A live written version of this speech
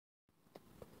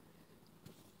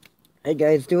Hey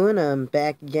guys, doing? I'm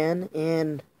back again,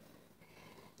 and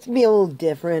it's gonna be a little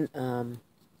different of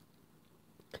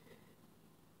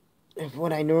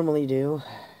what I normally do,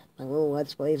 my little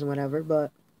let's plays and whatever. But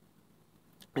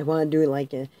I want to do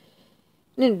like an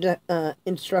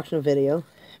instructional video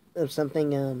of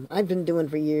something I've been doing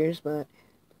for years, but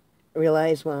I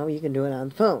realized, well, you can do it on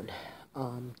the phone.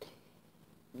 Um,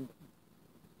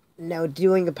 Now,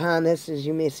 doing upon this, as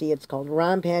you may see, it's called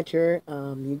ROM Patcher.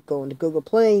 You go into Google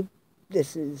Play.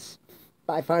 This is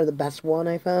by far the best one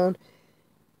I found.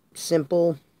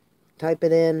 Simple. Type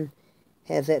it in.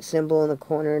 Has that symbol in the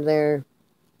corner there.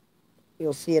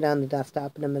 You'll see it on the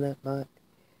desktop in a minute, but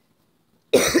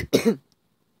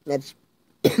that's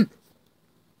one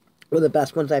of the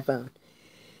best ones I found.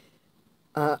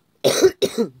 Uh,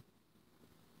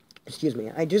 excuse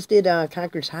me. I just did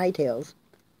Conker's Hightails.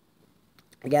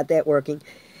 I got that working.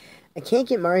 I can't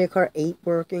get Mario Kart 8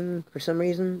 working for some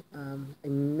reason. I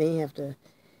may have to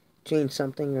change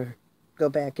something or go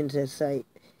back into the site.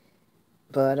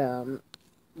 But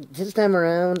this time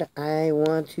around, I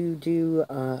want to do,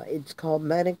 it's called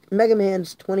Mega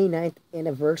Man's 29th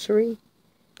Anniversary.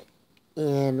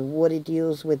 And what it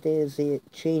deals with is it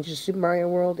changes Super Mario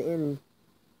World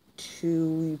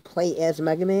into play as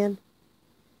Mega Man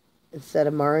instead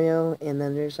of Mario. And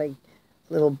then there's like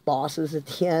little bosses at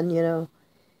the end, you know.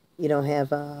 You don't have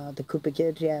the Koopa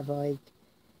Kids, you have like,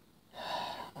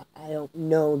 I don't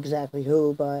know exactly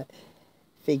who, but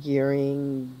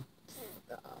figuring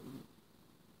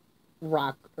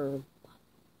Rock or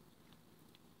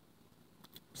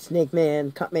Snake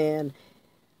Man, Cut Man,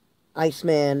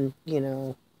 Iceman, you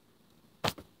know,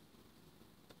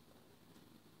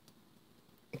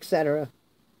 etc.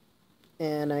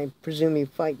 And I presume you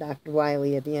fight Dr.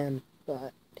 Wily at the end,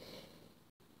 but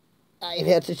I'd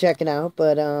have to check it out.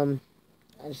 But I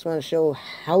just want to show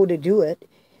how to do it.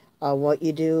 What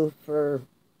you do for,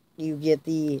 you get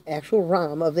the actual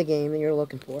ROM of the game that you're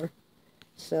looking for.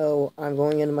 So I'm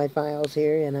going into my files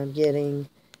here, and I'm getting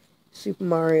Super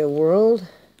Mario World.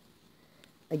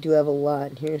 I do have a lot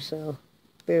in here, so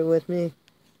bear with me.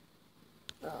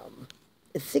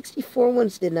 The 64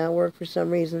 ones did not work for some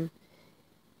reason.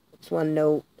 Just want to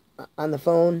note, on the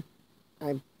phone,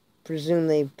 I presume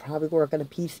they probably work on a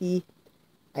PC.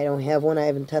 I don't have one. I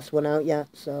haven't tested one out yet,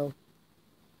 so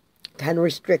kind of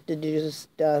restricted to just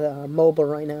mobile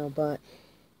right now, but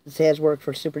this has worked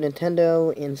for Super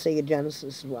Nintendo and Sega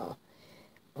Genesis as well.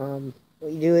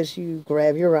 What you do is you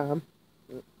grab your ROM.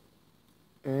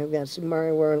 I've got Super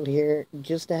Mario World here.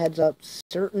 Just a heads up,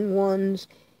 certain ones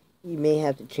you may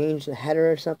have to change the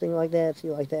header or something like that. So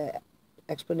you like that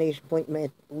explanation point, you may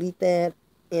have to delete that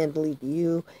and delete the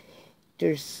U.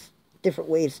 There's different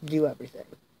ways to do everything.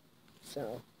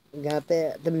 So we got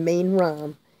that, the main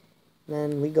ROM.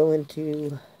 Then we go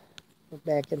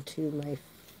back into my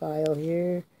file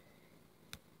here,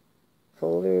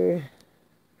 folder.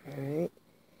 Alright,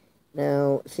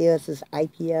 now see this is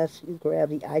IPS. You grab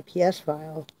the IPS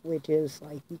file, which is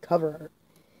like the cover art,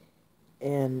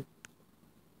 and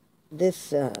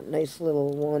this nice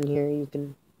little one here, you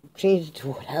can change it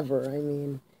to whatever. I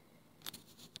mean,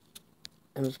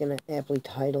 I'm just gonna aptly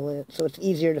title it so it's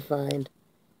easier to find.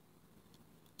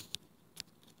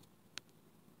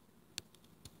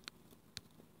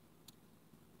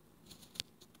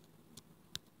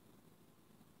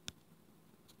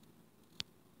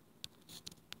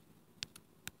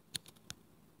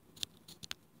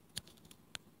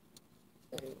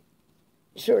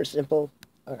 Sure, simple.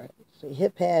 Alright, so you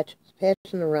hit patch, it's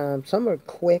patching around. Some are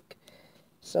quick,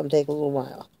 some take a little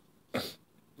while.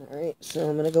 Alright, so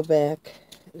I'm going to go back.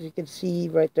 As you can see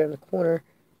right there in the corner,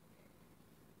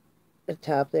 at the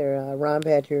top there, ROM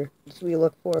patcher. That's what you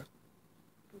look for.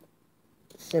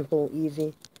 Simple,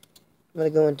 easy. I'm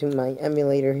going to go into my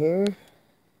emulator here,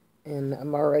 and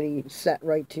I'm already set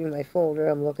right to my folder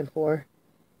I'm looking for.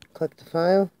 Click the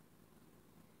file.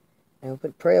 I hope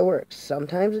it pray it works.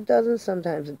 Sometimes it doesn't,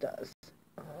 sometimes it does.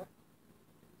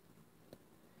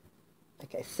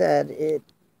 Like I said,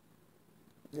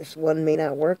 this one may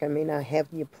not work. I may not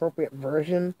have the appropriate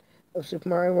version of Super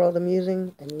Mario World I'm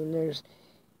using. I mean,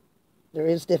 there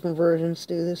is different versions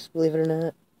to this, believe it or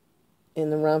not,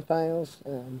 in the ROM files.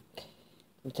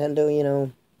 Nintendo, you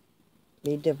know,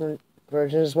 made different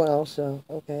versions as well, so,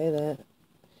 okay, that.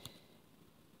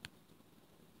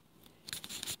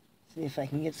 See if I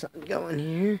can get something going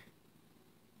here.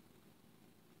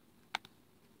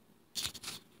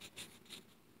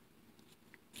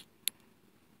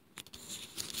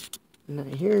 Not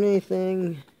hearing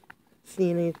anything,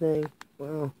 seeing anything.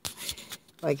 Well,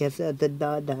 like I said, the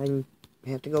dot I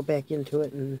have to go back into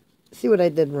it and see what I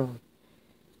did wrong.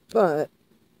 But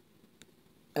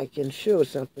I can show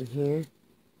something here.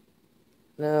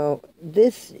 Now,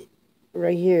 this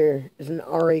right here is an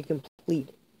RA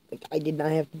complete. Like, I did not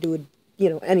have to do,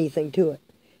 anything to it.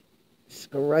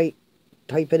 Just go right,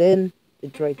 type it in,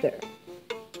 it's right there.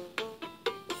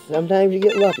 Sometimes you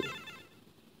get lucky.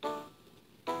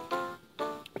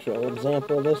 Show an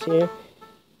example of this here.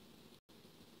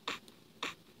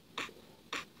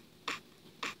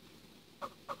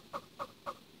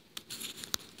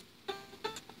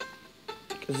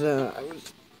 Because I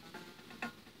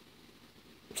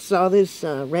saw this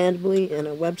randomly in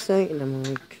a website, and I'm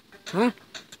like, huh?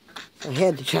 So I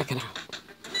had to check it out.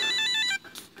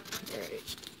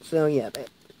 Alright, so yeah,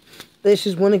 this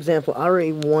is one example.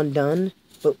 Already one done,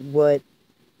 but what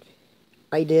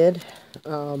I did,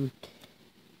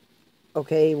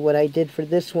 okay, what I did for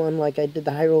this one, like I did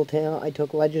the High Roll Tail, I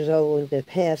took Legends of the Link to the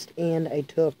Past, and I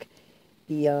took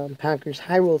the Conker's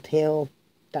High Roll Tail,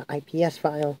 the IPS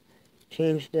file,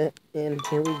 changed it, and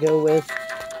here we go with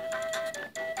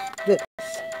this.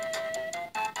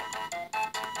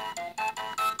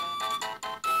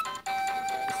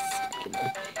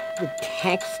 The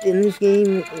text in this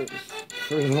game is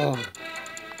pretty long.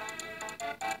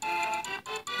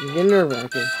 You get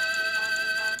nerve-wracking.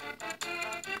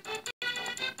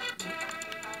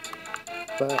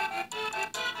 But I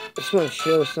just want to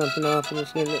show something off in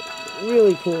this game that's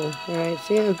really cool. Alright,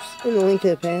 see, I'm in the Link to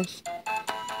the Past.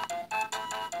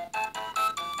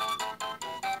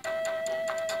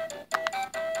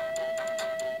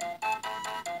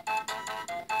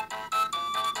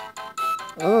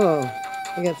 Oh,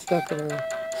 I got stuck in a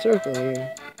circle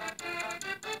here.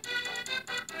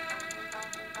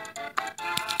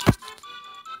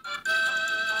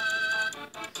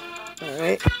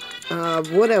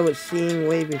 Alright, what I was seeing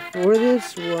way before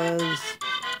this was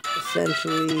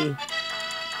essentially,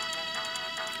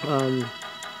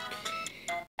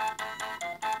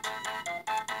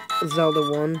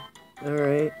 Zelda 1.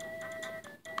 Alright.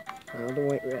 The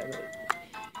White Rabbit.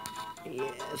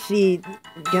 Yeah, see,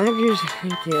 Geiger's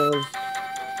Hightail is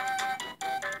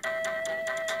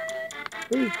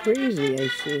pretty crazy, I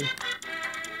see.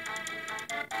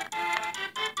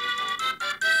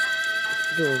 Let's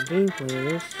do a gameplay of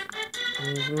this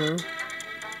as well.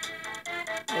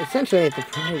 Essentially, I have to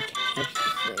probably catch this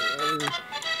thing.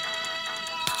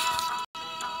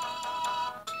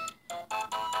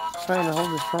 I'm trying to hold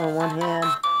this phone in one hand,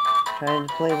 trying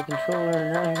to play the controller in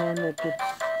another hand. It gets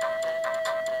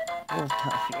a little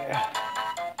tough here.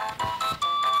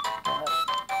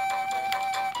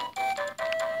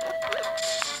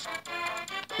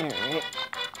 Alright.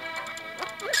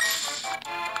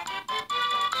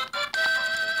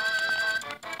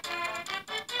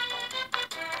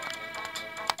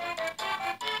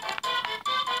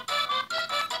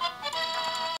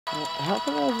 How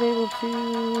come I was able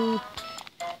to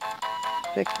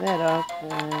pick that up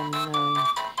when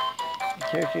the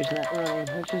character's not running,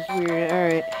 which is weird.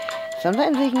 Alright.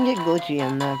 Sometimes they can get glitchy,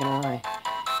 I'm not gonna lie.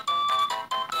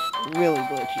 Really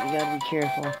glitchy, you gotta be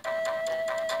careful.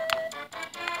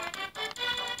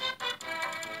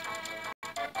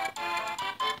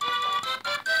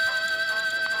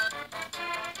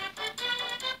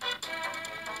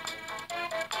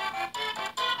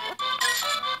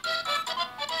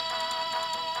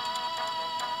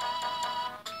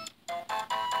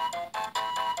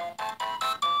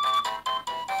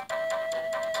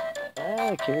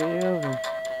 Ah, carried it over.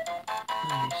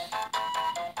 Nice.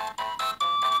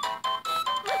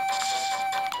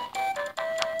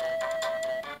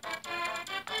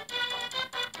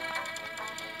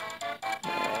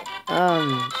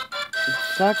 It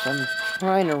sucks. I'm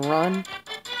trying to run,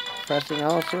 pressing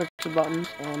all sorts of buttons,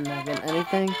 and not getting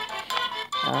anything.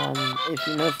 If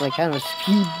you notice, like, kind of a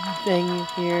speed thing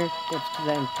here, that's because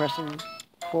I'm pressing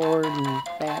forward and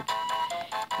back,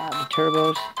 the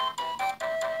turbos.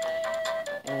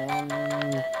 And,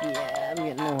 yeah, I'm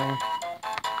getting nowhere.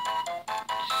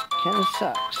 Kind of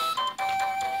sucks.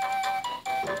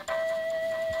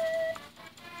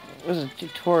 It was a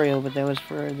tutorial, but that was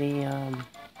for the,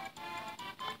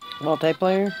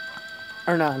 multiplayer.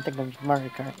 Or no, I'm thinking of Mario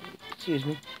Kart. Excuse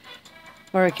me.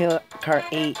 Mario Kart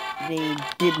 8, they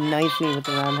did nicely with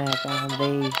the ROM hack.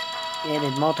 They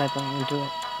added multiplayer into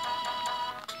it.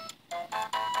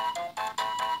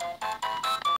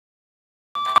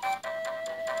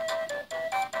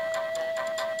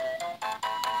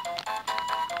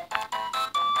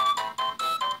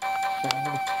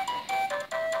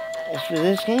 As for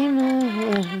this game,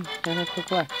 yeah, kind of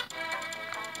quick wax.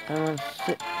 I don't want to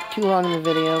sit too long in the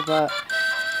video, but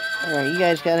alright, you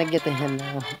guys gotta get the hint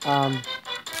now.